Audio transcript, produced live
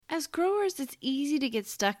As growers, it's easy to get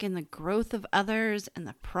stuck in the growth of others and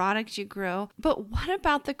the products you grow. But what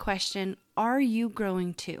about the question, are you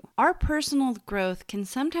growing too? Our personal growth can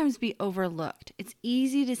sometimes be overlooked. It's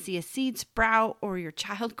easy to see a seed sprout or your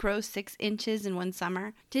child grow 6 inches in one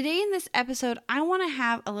summer. Today in this episode, I want to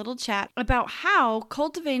have a little chat about how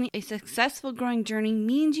cultivating a successful growing journey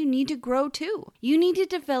means you need to grow too. You need to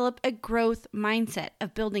develop a growth mindset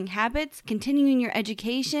of building habits, continuing your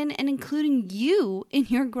education, and including you in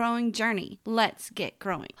your growing journey. Let's get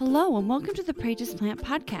growing. Hello, and welcome to the Pray Just Plant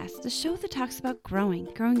podcast, the show that talks about growing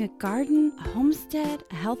a garden, a homestead,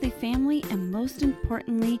 a healthy family, and most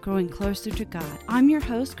importantly, growing closer to God. I'm your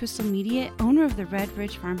host, Crystal Media, owner of the Red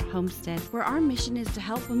Ridge Farm Homestead, where our mission is to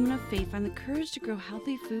help women of faith find the courage to grow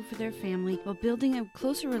healthy food for their family while building a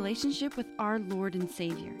closer relationship with our Lord and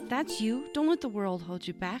Savior. If that's you, don't let the world hold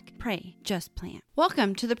you back. Pray Just Plant.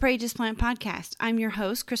 Welcome to the Pray Just Plant podcast. I'm your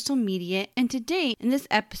host, Crystal Media, and today in this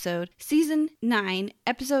episode, Season 9,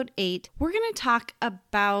 Episode 8, we're going to talk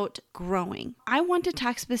about growing. I want to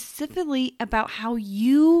talk specifically about how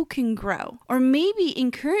you can grow, or maybe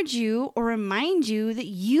encourage you or remind you that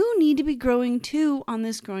you need to be growing too on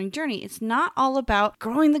this growing journey. It's not all about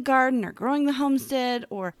growing the garden or growing the homestead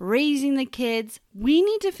or raising the kids. We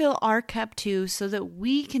need to fill our cup too so that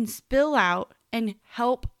we can spill out and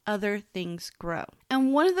help other things grow.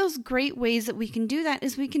 And one of those great ways that we can do that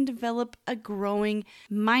is we can develop a growing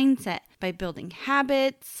mindset by building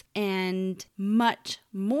habits and much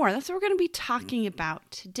more. That's what we're going to be talking about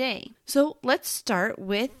today. So let's start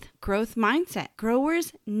with growth mindset.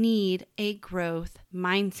 Growers need a growth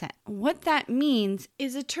mindset. What that means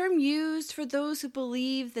is a term used for those who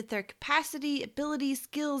believe that their capacity, ability,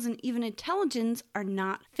 skills, and even intelligence are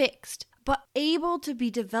not fixed, but able to be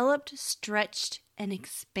developed, stretched, and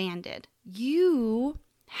expanded. You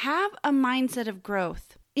have a mindset of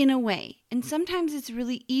growth in a way, and sometimes it's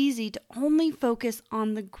really easy to only focus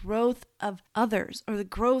on the growth of others or the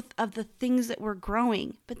growth of the things that we're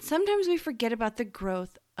growing, but sometimes we forget about the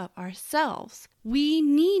growth of ourselves. We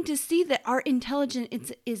need to see that our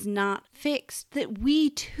intelligence is not fixed, that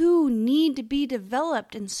we too need to be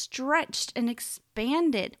developed and stretched and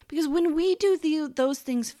expanded. Because when we do those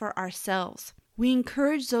things for ourselves, we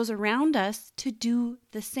encourage those around us to do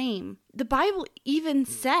the same. The Bible even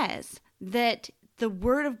says that the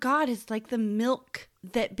Word of God is like the milk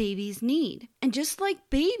that babies need. And just like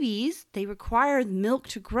babies, they require milk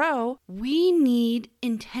to grow, we need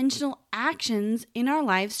intentional actions in our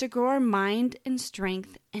lives to grow our mind and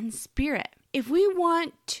strength and spirit. If we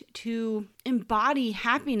want to embody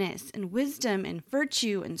happiness and wisdom and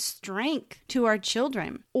virtue and strength to our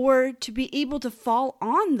children, or to be able to fall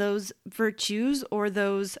on those virtues or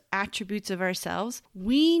those attributes of ourselves,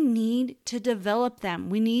 we need to develop them.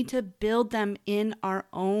 We need to build them in our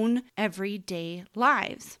own everyday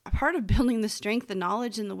lives. A part of building the strength, the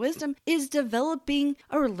knowledge, and the wisdom is developing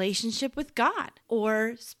a relationship with God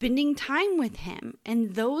or spending time with Him.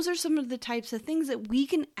 And those are some of the types of things that we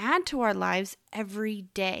can add to our lives every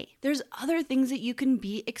day. There's other things that you can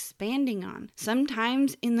be expanding on.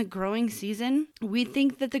 Sometimes in the growing season, we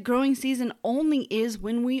think that the growing season only is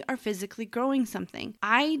when we are physically growing something.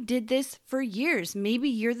 I did this for years. Maybe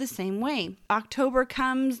you're the same way. October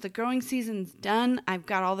comes, the growing season's done. I've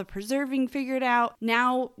got all the preserving figured out.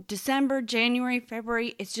 Now, December, January,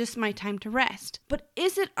 February, it's just my time to rest. But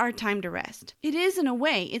is it our time to rest? It is in a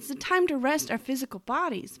way. It's the time to rest our physical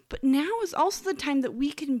bodies. But now is also the time that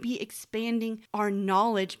we can be expanding our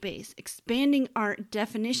knowledge base, expanding our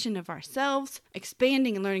definition of ourselves,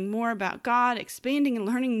 expanding and learning more about God, expanding and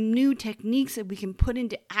learning new techniques that we can put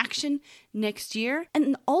into action next year.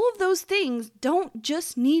 And all of those things don't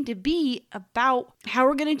just need to be about how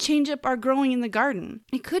we're going to change up our growing in the garden.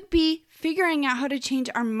 It could be figuring out how to change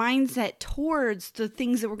our mindset towards the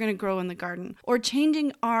things that we're going to grow in the garden, or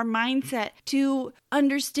changing our mindset to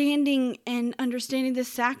understanding the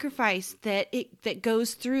sacrifice that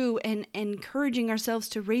goes through and encouraging ourselves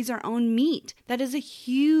to raise our own meat. That is a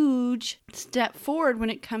huge step forward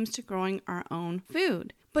when it comes to growing our own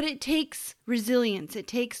food. But it takes resilience. It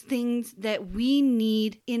takes things that we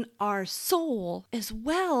need in our soul as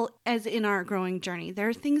well as in our growing journey. There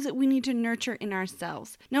are things that we need to nurture in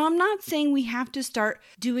ourselves. Now, I'm not saying we have to start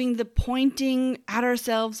doing the pointing at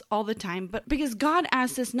ourselves all the time, but because God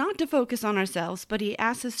asks us not to focus on ourselves, but He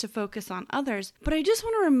asks us to focus on others. But I just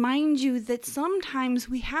want to remind you that sometimes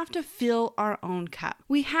we have to fill our own cup.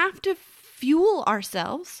 We have to fuel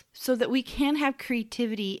ourselves so that we can have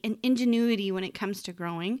creativity and ingenuity when it comes to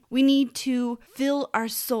growing. We need to fill our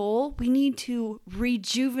soul. We need to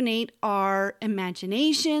rejuvenate our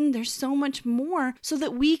imagination. There's so much more so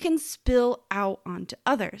that we can spill out onto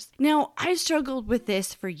others. Now, I struggled with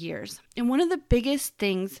this for years. And one of the biggest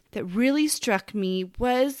things that really struck me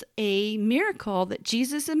was a miracle that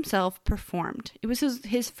Jesus himself performed. It was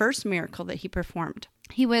his first miracle that he performed.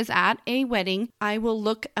 He was at a wedding. I will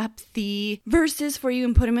look up the verses for you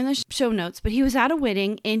and put them in the show notes. But he was at a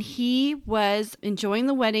wedding and he was enjoying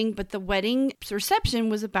the wedding, but the wedding reception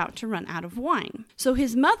was about to run out of wine. So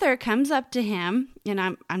his mother comes up to him, and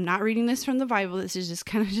I'm not reading this from the Bible. This is just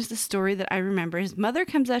kind of just a story that I remember. His mother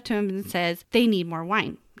comes up to him and says, "They need more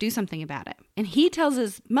wine. Do something about it." And he tells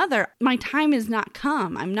his mother, "My time is not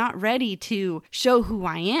come. I'm not ready to show who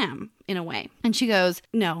I am," in a way. And she goes,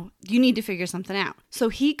 "No, you need to figure something out." So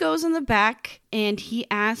he goes in the back and he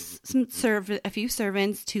asks a few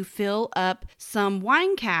servants to fill up some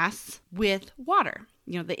wine casks with water.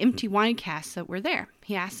 The empty wine casks that were there.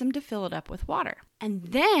 He asked them to fill it up with water. And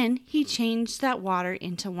then he changed that water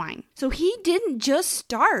into wine. So he didn't just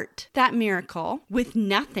start that miracle with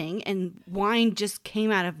nothing and wine just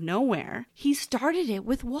came out of nowhere. He started it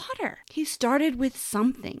with water. He started with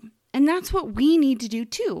something. And that's what we need to do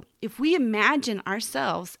too. If we imagine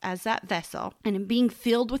ourselves as that vessel and being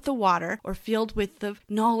filled with the water or filled with the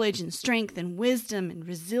knowledge and strength and wisdom and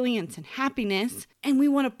resilience and happiness, and we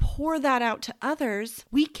want to pour that out to others,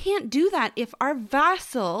 we can't do that if our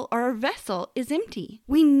vessel is empty.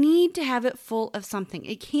 We need to have it full of something.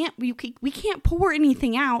 We can't pour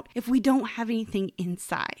anything out if we don't have anything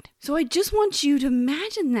inside. So I just want you to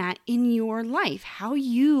imagine that in your life, how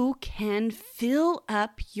you can fill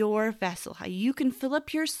up your vessel, how you can fill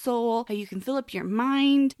up your soul, how you can fill up your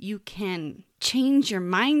mind. You can change your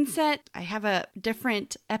mindset. I have a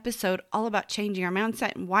different episode all about changing our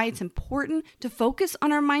mindset and why it's important to focus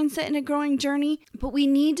on our mindset in a growing journey. But we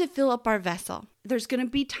need to fill up our vessel. There's going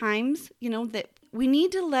to be times, that we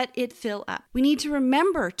need to let it fill up. We need to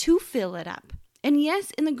remember to fill it up. And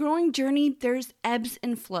yes, in the growing journey, there's ebbs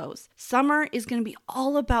and flows. Summer is going to be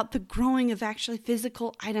all about the growing of actually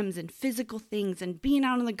physical items and physical things and being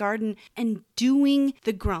out in the garden and doing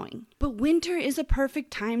the growing. But winter is a perfect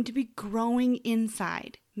time to be growing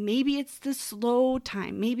inside. Maybe it's the slow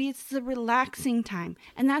time. Maybe it's the relaxing time.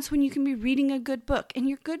 And that's when you can be reading a good book. And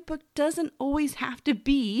your good book doesn't always have to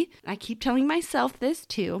be, I keep telling myself this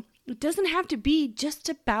too, it doesn't have to be just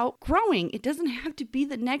about growing. It doesn't have to be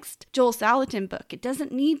the next Joel Salatin book. It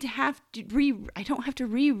doesn't need to I don't have to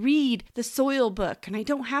reread the soil book, and I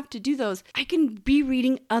don't have to do those. I can be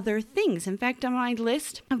reading other things. In fact, on my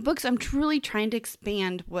list of books, I'm truly trying to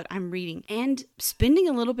expand what I'm reading and spending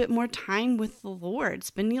a little bit more time with the Lord,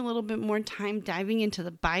 spending a little bit more time diving into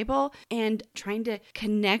the Bible and trying to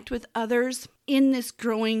connect with others in this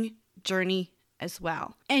growing journey as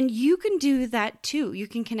well. And you can do that too. You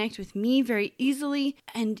can connect with me very easily,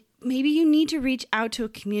 and maybe you need to reach out to a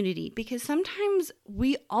community, because sometimes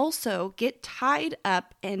we also get tied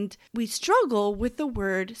up and we struggle with the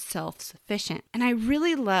word self-sufficient. And I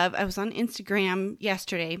was on Instagram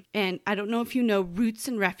yesterday, and I don't know if you know Roots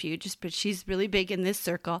and Refuge, but she's really big in this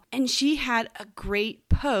circle. And she had a great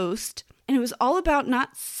post. And it was all about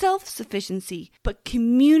not self-sufficiency, but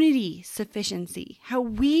community sufficiency. How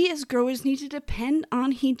we as growers need to depend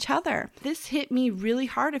on each other. This hit me really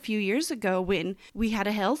hard a few years ago when we had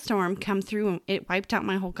a hailstorm come through and it wiped out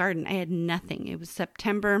my whole garden. I had nothing. It was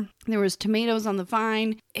September. There was tomatoes on the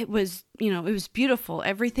vine. It was beautiful.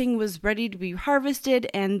 Everything was ready to be harvested,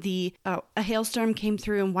 and a hailstorm came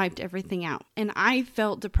through and wiped everything out. And I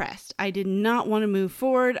felt depressed. I did not want to move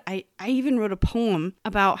forward. I even wrote a poem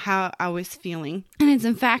about how I was feeling. And it's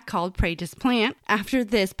in fact called Pray Just Plant after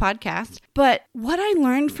this podcast. But what I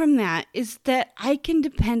learned from that is that I can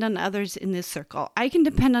depend on others in this circle. I can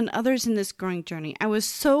depend on others in this growing journey. I was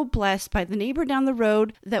so blessed by the neighbor down the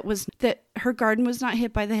road that her garden was not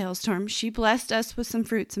hit by the hailstorm. She blessed us with some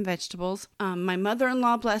fruits and vegetables. My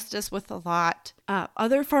mother-in-law blessed us with a lot.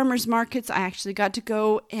 Other farmers markets, I actually got to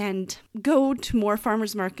go to more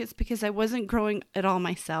farmers markets because I wasn't growing it all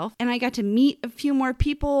myself. And I got to meet a few more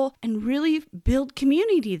people and really build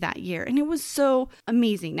community that year. And it was so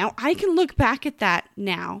amazing. Now I can look back at that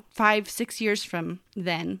now, 5-6 years from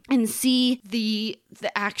then, and see the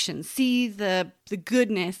action, see the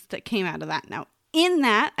goodness that came out of that. Now, in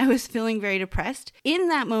that, I was feeling very depressed. In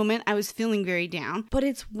that moment, I was feeling very down. But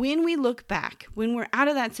it's when we look back, when we're out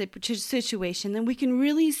of that situation, then we can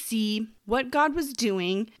really see what God was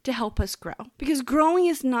doing to help us grow. Because growing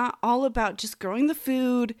is not all about just growing the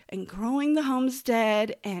food and growing the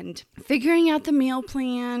homestead and figuring out the meal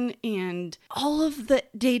plan and all of the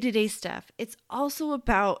day-to-day stuff. It's also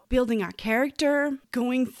about building our character,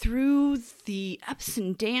 going through the ups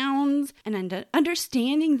and downs, and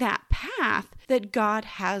understanding that path that God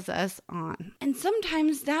has us on. And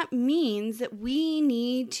sometimes that means that we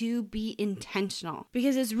need to be intentional,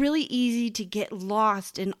 because it's really easy to get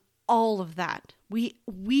lost in all of that.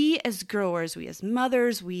 We as growers, we as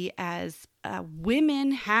mothers, we as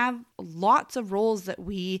women have lots of roles that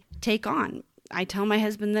we take on. I tell my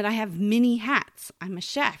husband that I have many hats. I'm a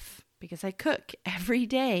chef because I cook every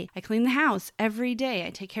day. I clean the house every day. I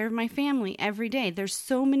take care of my family every day. There's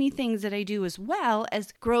so many things that I do, as well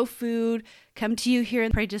as grow food, come to you here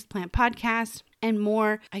in Pray Just Plant podcast, and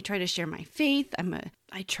more. I try to share my faith.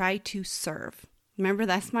 I try to serve. Remember,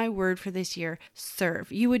 that's my word for this year,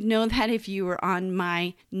 serve. You would know that if you were on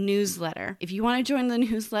my newsletter. If you want to join the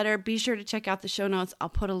newsletter, be sure to check out the show notes. I'll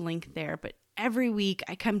put a link there. But every week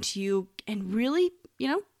I come to you and really,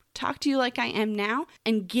 talk to you like I am now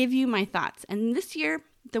and give you my thoughts. And this year,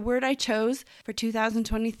 the word I chose for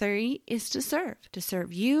 2023 is to serve. To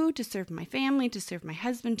serve you, to serve my family, to serve my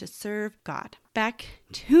husband, to serve God. Back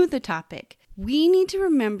to the topic. We need to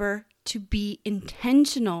remember to be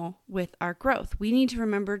intentional with our growth. We need to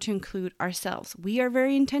remember to include ourselves. We are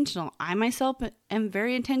very intentional. I myself am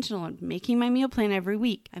very intentional in making my meal plan every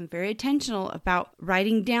week. I'm very intentional about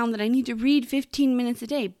writing down that I need to read 15 minutes a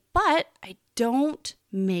day, but I don't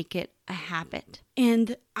make it a habit.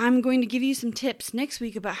 And I'm going to give you some tips next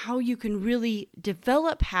week about how you can really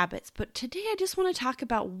develop habits. But today I just want to talk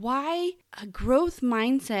about why a growth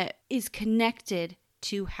mindset is connected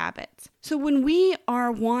to habits. So when we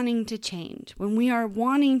are wanting to change, when we are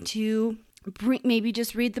wanting to maybe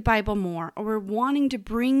just read the Bible more, or we're wanting to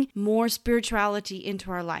bring more spirituality into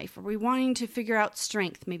our life, or we're wanting to figure out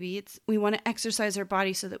strength, maybe we want to exercise our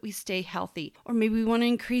body so that we stay healthy, or maybe we want to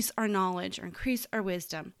increase our knowledge or increase our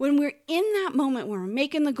wisdom. When we're in that moment where we're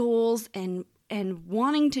making the goals and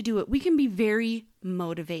wanting to do it, we can be very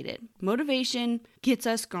motivated. Motivation gets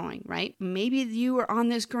us growing, right? Maybe you are on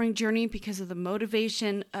this growing journey because of the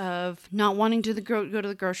motivation of not wanting to go to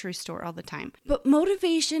the grocery store all the time. But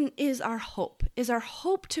motivation is our hope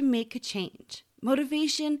to make a change.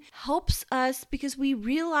 Motivation helps us because we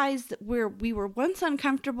realize that we were once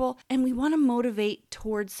uncomfortable and we want to motivate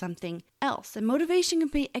towards something else. And motivation can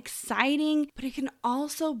be exciting, but it can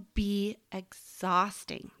also be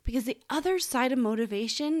exhausting, because the other side of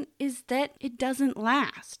motivation is that it doesn't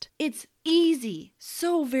last. It's easy,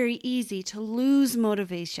 so very easy to lose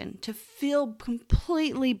motivation, to feel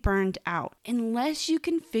completely burned out, unless you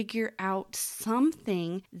can figure out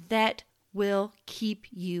something that will keep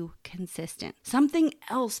you consistent. Something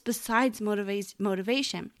else besides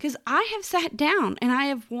motivation. Because I have sat down and I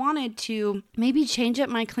have wanted to maybe change up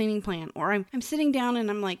my cleaning plan, or I'm sitting down and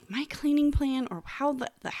I'm like, my cleaning plan, or how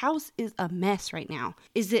the house is a mess right now.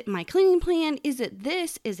 Is it my cleaning plan? Is it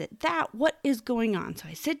this? Is it that? What is going on? So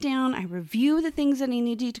I sit down, I review the things that I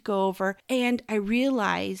needed to go over, and I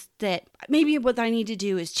realize that maybe what I need to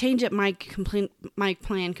do is change up my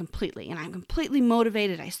plan completely. And I'm completely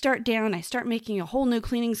motivated. I start down, I start making a whole new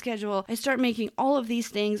cleaning schedule. I start making all of these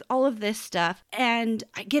things, all of this stuff, and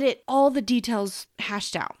I get all the details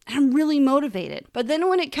hashed out. And I'm really motivated. But then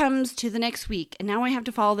when it comes to the next week, and now I have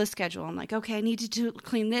to follow this schedule, I'm like, okay, I need to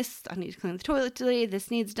clean this. I need to clean the toilet today.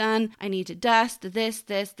 This needs done. I need to dust this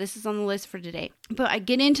is on the list for today. But I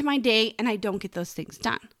get into my day and I don't get those things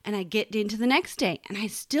done. And I get into the next day and I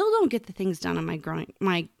still don't get the things done on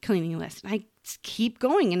my cleaning list. And I keep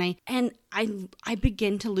going and I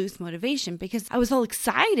begin to lose motivation because I was all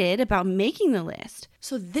excited about making the list.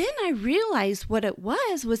 So then I realized what it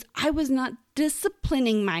was I was not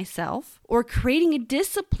disciplining myself or creating a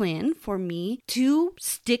discipline for me to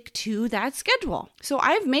stick to that schedule. So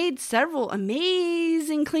I've made several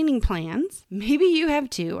amazing cleaning plans. Maybe you have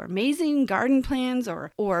too, or amazing garden plans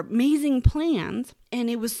or amazing plans. And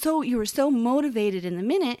you were so motivated in the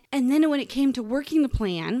minute. And then when it came to working the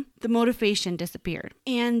plan, the motivation disappeared.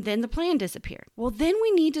 And then the plan disappeared. Well, then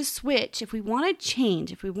we need to switch. If we want to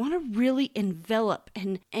change, if we want to really envelop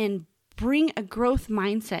and bring a growth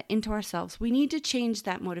mindset into ourselves, we need to change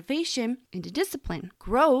that motivation into discipline.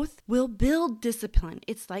 Growth will build discipline.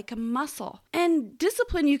 It's like a muscle. And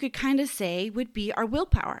discipline, you could kind of say, would be our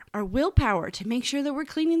willpower. Our willpower to make sure that we're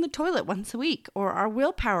cleaning the toilet once a week, or our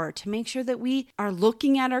willpower to make sure that we are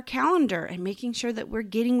looking at our calendar and making sure that we're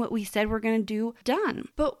getting what we said we're going to do done.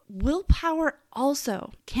 But willpower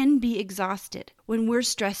also can be exhausted. When we're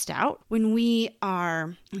stressed out, when we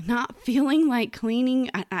are not feeling like cleaning,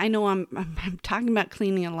 I know I'm talking about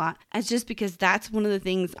cleaning a lot. It's just because that's one of the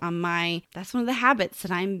things that's one of the habits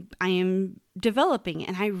that I am developing.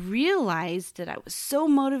 And I realized that I was so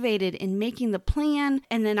motivated in making the plan,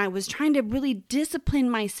 and then I was trying to really discipline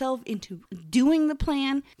myself into doing the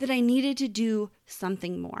plan, that I needed to do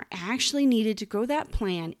something more. I actually needed to grow that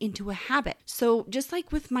plan into a habit. So just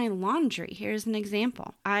like with my laundry, here's an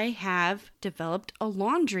example. I have developed a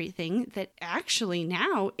laundry thing that actually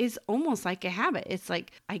now is almost like a habit. It's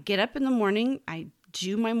like I get up in the morning, I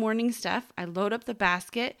do my morning stuff. I load up the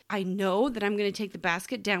basket. I know that I'm going to take the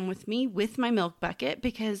basket down with me with my milk bucket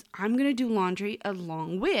because I'm going to do laundry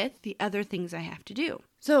along with the other things I have to do.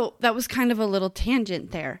 So that was kind of a little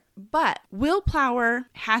tangent there. But willpower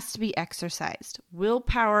has to be exercised.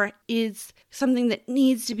 Willpower is something that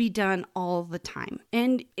needs to be done all the time.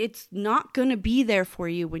 And it's not going to be there for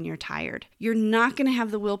you when you're tired. You're not going to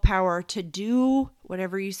have the willpower to do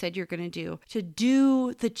whatever you said you're going to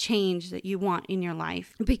do the change that you want in your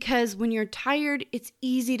life. Because when you're tired, it's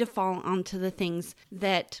easy to fall onto the things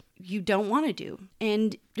that you don't want to do,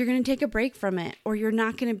 and you're going to take a break from it, or you're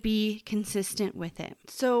not going to be consistent with it.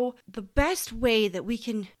 So the best way that we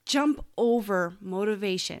can jump over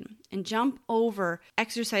motivation and jump over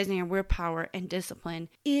exercising our willpower and discipline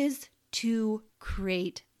is to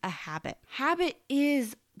create a habit. Habit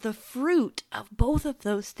is the fruit of both of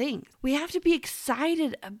those things. We have to be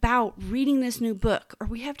excited about reading this new book, or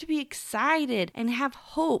we have to be excited and have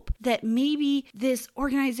hope that maybe this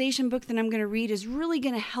organization book that I'm going to read is really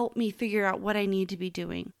going to help me figure out what I need to be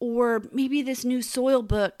doing. Or maybe this new soil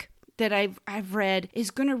book that I've read is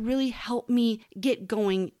going to really help me get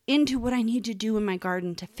going into what I need to do in my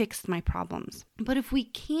garden to fix my problems. But if we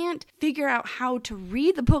can't figure out how to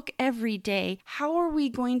read the book every day, how are we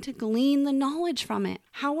going to glean the knowledge from it?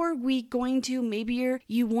 How are we going to, maybe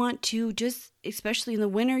you want to just, especially in the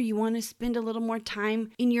winter, you want to spend a little more time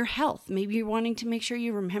in your health. Maybe you're wanting to make sure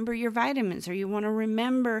you remember your vitamins, or you want to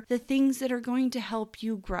remember the things that are going to help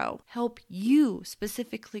you grow, help you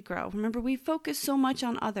specifically grow. Remember, we focus so much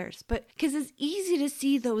on others, but because it's easy to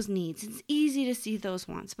see those needs, it's easy to see those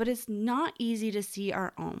wants, but it's not easy to see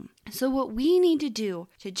our own. So what we need to do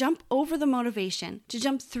to jump over the motivation, to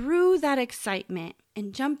jump through that excitement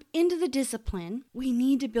and jump into the discipline, we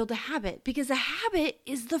need to build a habit, because a habit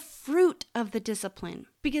is the fruit of the discipline.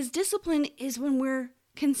 Because discipline is when we're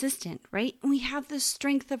consistent, right? And we have the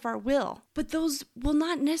strength of our will, but those will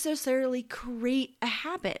not necessarily create a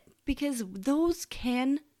habit, because those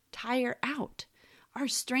can tire out. Our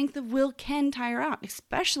strength of will can tire out,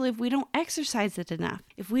 especially if we don't exercise it enough.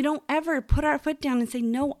 If we don't ever put our foot down and say,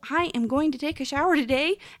 no, I am going to take a shower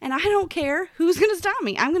today, and I don't care who's going to stop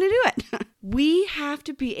me. I'm going to do it. We have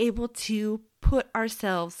to be able to put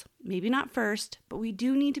ourselves, maybe not first, but we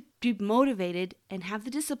do need to be motivated and have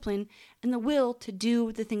the discipline and the will to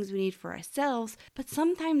do the things we need for ourselves. But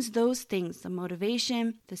sometimes those things, the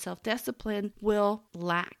motivation, the self-discipline, will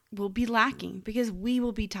be lacking because we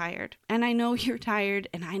will be tired. And I know you're tired,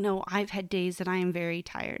 and I know I've had days that I am very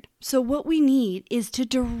tired. So what we need is to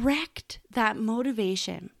direct that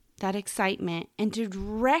motivation, that excitement, and to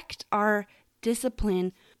direct our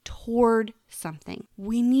discipline toward something.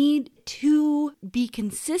 We need to be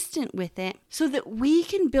consistent with it so that we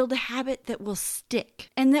can build a habit that will stick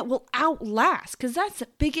and that will outlast, because that's the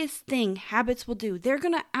biggest thing habits will do. They're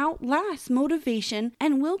going to outlast motivation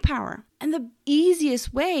and willpower. And the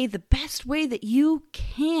easiest way, the best way that you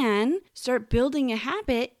can start building a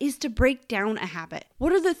habit is to break down a habit.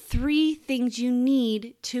 What are the 3 things you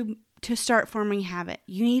need to start forming a habit?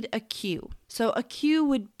 You need a cue. So a cue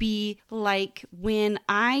would be like when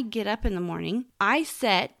I get up in the morning,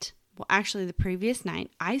 the previous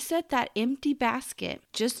night, I set that empty basket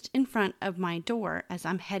just in front of my door as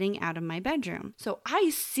I'm heading out of my bedroom. So I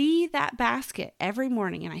see that basket every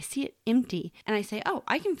morning and I see it empty and I say, oh,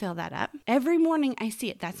 I can fill that up. Every morning I see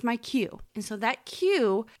it. That's my cue. And so that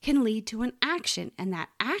cue can lead to an action, and that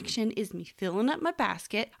action is me filling up my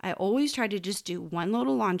basket. I always try to just do 1 load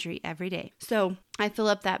of laundry every day. So I fill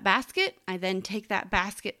up that basket. I then take that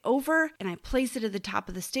basket over and I place it at the top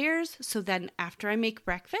of the stairs. So then after I make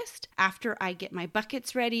breakfast, after I get my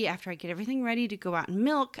buckets ready, after I get everything ready to go out and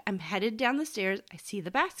milk, I'm headed down the stairs. I see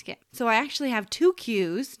the basket. So I actually have 2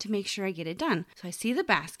 cues to make sure I get it done. So I see the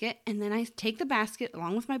basket, and then I take the basket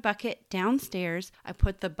along with my bucket downstairs. I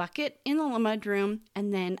put the bucket in the mudroom,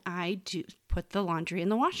 and then I put the laundry in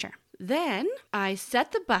the washer. Then I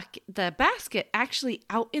set the basket actually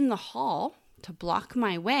out in the hall to block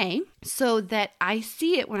my way so that I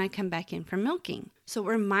see it when I come back in from milking. So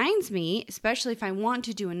it reminds me, especially if I want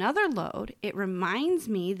to do another load, it reminds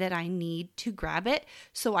me that I need to grab it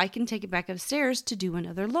so I can take it back upstairs to do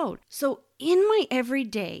another load. So in my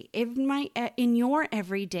everyday, in your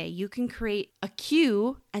everyday, you can create a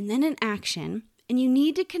cue and then an action. And you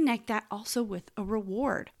need to connect that also with a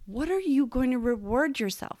reward. What are you going to reward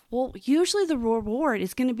yourself? Well, usually the reward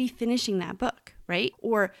is going to be finishing that book, right?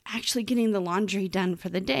 Or actually getting the laundry done for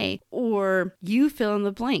the day, or you fill in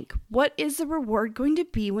the blank. What is the reward going to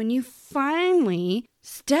be when you finally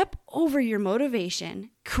step over your motivation,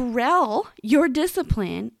 corral your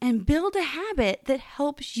discipline, and build a habit that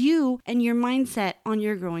helps you and your mindset on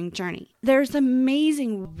your growing journey? There's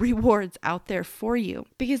amazing rewards out there for you,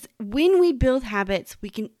 because when we build habits, we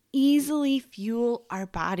can easily fuel our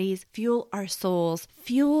bodies, fuel our souls,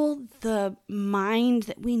 fuel the mind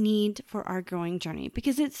that we need for our growing journey.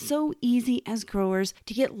 Because it's so easy as growers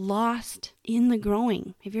to get lost in the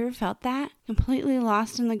growing. Have you ever felt that? Completely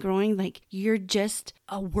lost in the growing, like you're just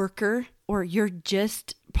a worker or you're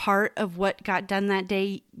just part of what got done that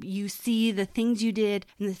day. You see the things you did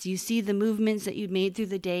and you see the movements that you made through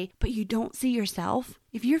the day, but you don't see yourself.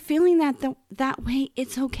 If you're feeling that way,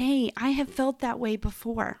 it's okay. I have felt that way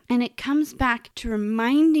before. And it comes back to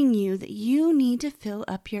reminding you that you need to fill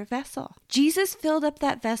up your vessel. Jesus filled up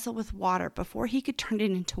that vessel with water before he could turn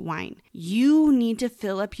it into wine. You need to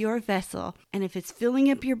fill up your vessel. And if it's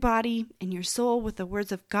filling up your body and your soul with the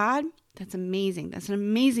words of God, that's amazing. That's an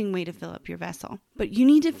amazing way to fill up your vessel. But you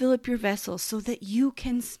need to fill up your vessel so that you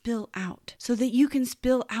can spill out. So that you can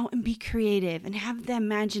spill out and be creative and have the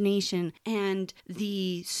imagination and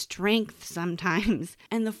the strength sometimes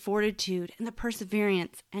and the fortitude and the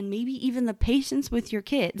perseverance and maybe even the patience with your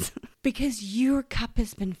kids because your cup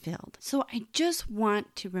has been filled. So I just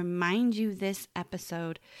want to remind you this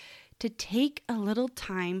episode to take a little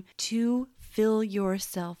time to fill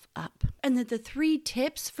yourself up. And that the 3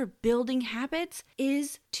 tips for building habits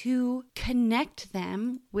is to connect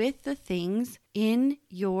them with the things in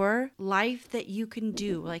your life that you can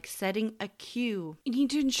do, like setting a cue. You need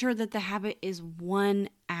to ensure that the habit is one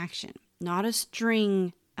action, not a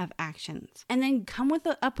string of actions. And then come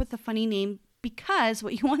up with a funny name, because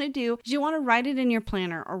what you want to do is you want to write it in your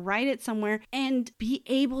planner or write it somewhere and be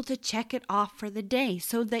able to check it off for the day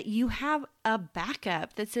so that you have a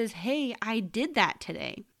backup that says, hey, I did that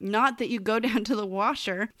today. Not that you go down to the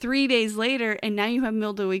washer 3 days later and now you have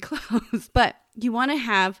mildewy clothes, but you want to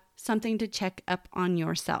have something to check up on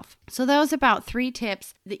yourself. So that was about 3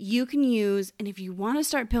 tips that you can use. And if you want to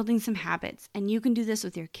start building some habits, and you can do this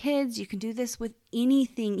with your kids, you can do this with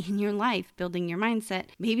anything in your life, building your mindset.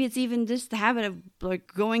 Maybe it's even just the habit of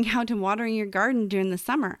like going out and watering your garden during the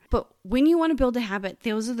summer. But when you want to build a habit,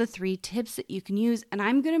 those are the 3 tips that you can use. And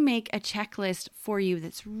I'm going to make a checklist for you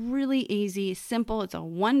that's really easy, simple. It's a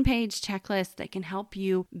 1-page checklist that can help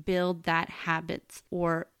you build that habit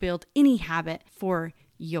or build any habit for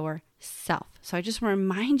yourself. So I just want to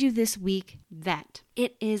remind you this week that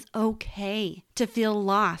it is okay to feel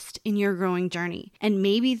lost in your growing journey. And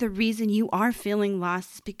maybe the reason you are feeling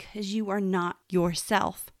lost is because you are not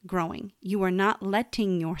yourself growing. You are not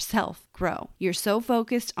letting yourself grow. You're so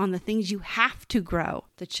focused on the things you have to grow,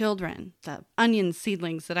 the children, the onion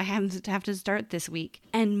seedlings that I have to start this week,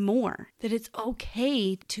 and more, that it's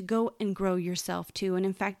okay to go and grow yourself too. And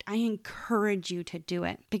in fact, I encourage you to do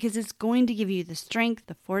it because it's going to give you the strength,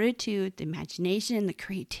 the fortitude, the imagination, the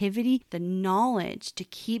creativity, the knowledge to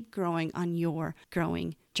keep growing on your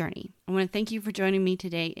growing journey. I want to thank you for joining me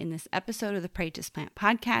today in this episode of the Pray Just Plant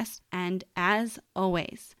podcast. And as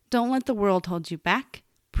always, don't let the world hold you back.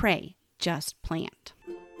 Pray Just Plant.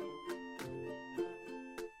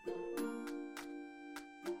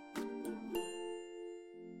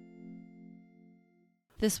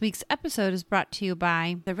 This week's episode is brought to you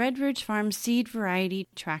by the Red Ridge Farm Seed Variety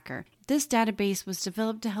Tracker. This database was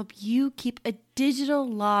developed to help you keep a digital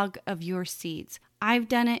log of your seeds. I've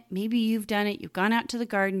done it. Maybe you've done it. You've gone out to the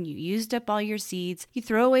garden. You used up all your seeds. You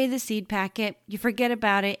throw away the seed packet. You forget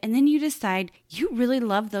about it. And then you decide you really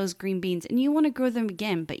love those green beans and you want to grow them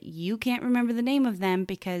again, but you can't remember the name of them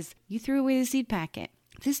because you threw away the seed packet.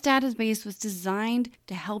 This database was designed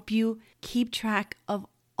to help you keep track of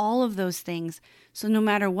all of those things. So no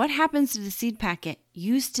matter what happens to the seed packet,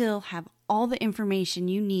 you still have all the information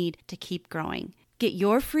you need to keep growing. Get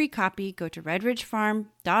your free copy. Go to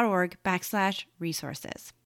redridgefarm.org/resources.